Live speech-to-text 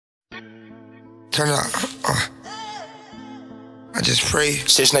Turn up. I just pray.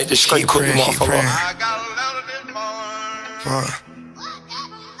 Says Nate the straight cook, you motherfucker.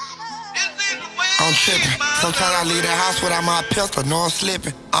 I'm tripping. Sometimes I leave the house without my pistol, know I'm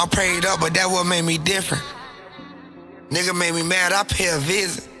slipping. I'm prayed up, but that what made me different. Nigga made me mad, I pay a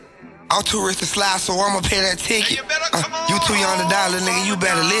visit. I'm too rich to slide, so I'ma pay that ticket. You too young to die, little nigga, you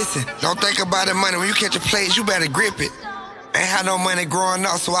better listen. Don't think about the money, when you catch a place, you better grip it. Ain't had no money growing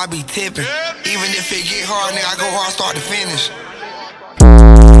up, so I be tipping. Even if it get hard, nigga, I go hard start to finish.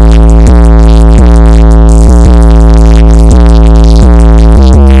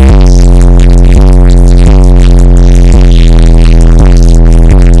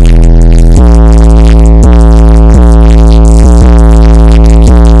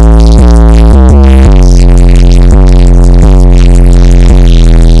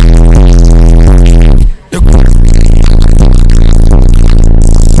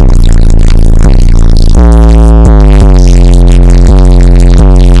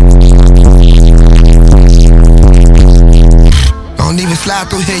 Slide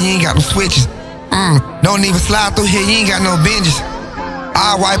through here, you ain't got no switches. Don't even slide through here, you ain't got no binges.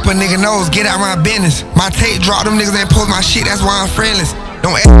 I wipe a nigga nose, get out my business. My tape drop, them niggas ain't post my shit, that's why I'm friendless.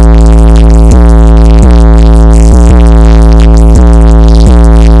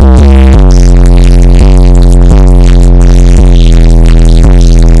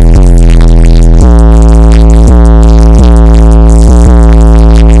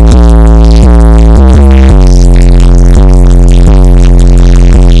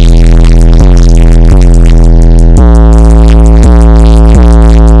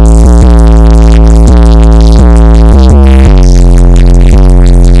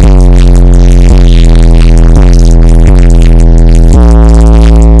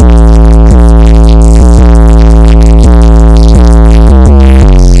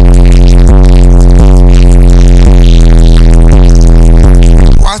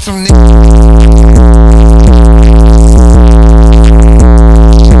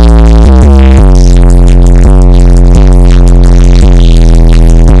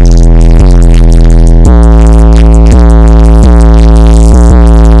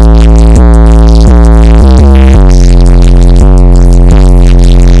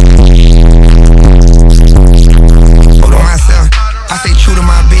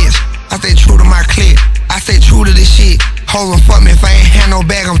 Hold on, fuck me if I ain't had no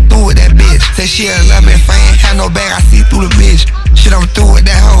bag, I'm through with that bitch. Say she love me if I ain't had no bag, I see through the bitch. Shit, I'm through with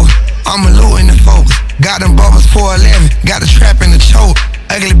that hoe, I'm looting the folks. Got them bubbles 411, got the trap in the choke.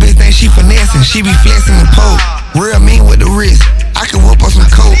 Ugly bitch think she finessing, she be flexing the poke. Real mean with the wrist, I can whoop up some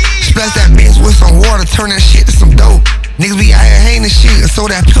coke. Splash that bitch with some water, turn that shit to some dope. Niggas be out here hating shit, so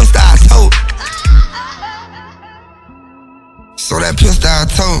that pistol I tote. So that pistol I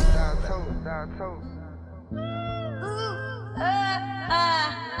tote.